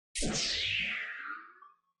So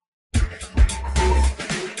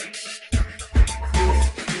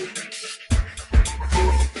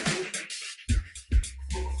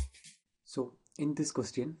in this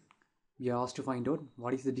question, we are asked to find out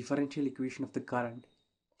what is the differential equation of the current.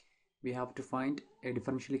 We have to find a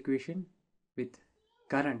differential equation with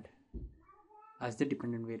current as the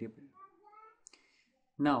dependent variable.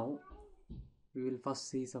 Now we will first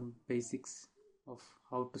see some basics of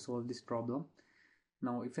how to solve this problem.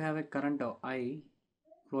 Now if you have a current of I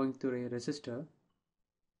flowing through a resistor,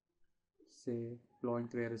 say flowing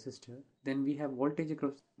through a resistor, then we have voltage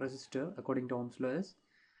across resistor according to Ohm's law as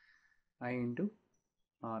I into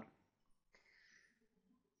R.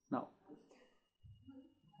 Now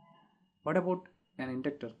what about an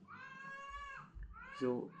inductor?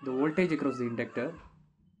 So the voltage across the inductor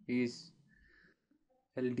is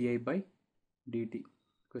L di by dt,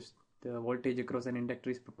 because the voltage across an inductor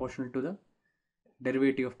is proportional to the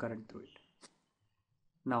derivative of current through it.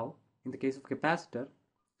 Now in the case of capacitor,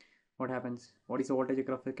 what happens? What is the voltage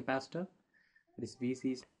across the capacitor? It is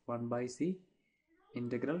Vc is 1 by C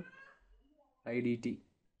integral I dt.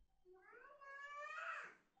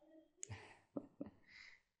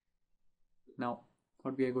 Now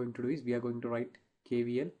what we are going to do is we are going to write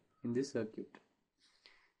KVL in this circuit.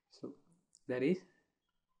 So that is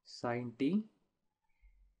sin t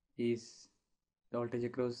is the voltage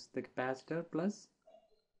across the capacitor plus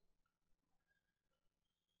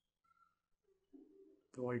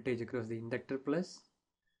the voltage across the inductor plus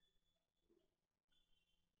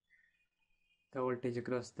the voltage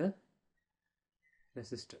across the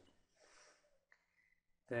resistor.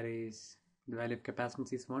 That is, the value of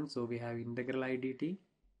capacitance is 1, so we have integral I dt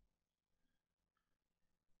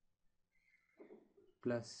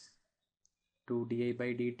plus 2 di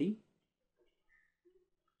by dt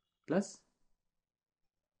plus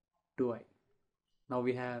 2i. Now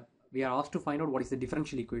we are asked to find out what is the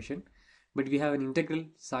differential equation, but we have an integral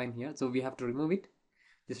sign here, so we have to remove it.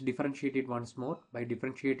 Just differentiate it once more by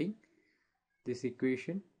differentiating this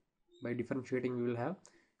equation. By differentiating, we will have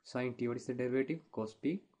sin t. What is the derivative? Cos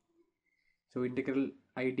t. So integral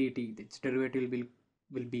I dt, its derivative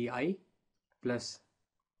will be I plus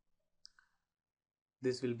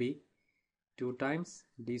this will be 2 times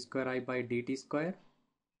d square I by dt square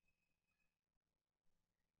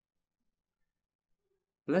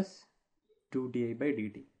plus 2 di by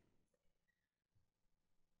dt.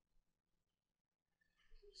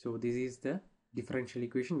 So this is the differential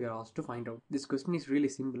equation we are asked to find out. This question is really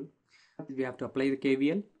simple. We have to apply the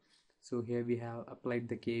KVL. So here we have applied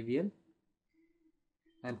the KVL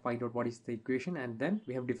and find out what is the equation, and then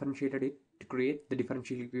we have differentiated it to create the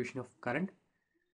differential equation of current.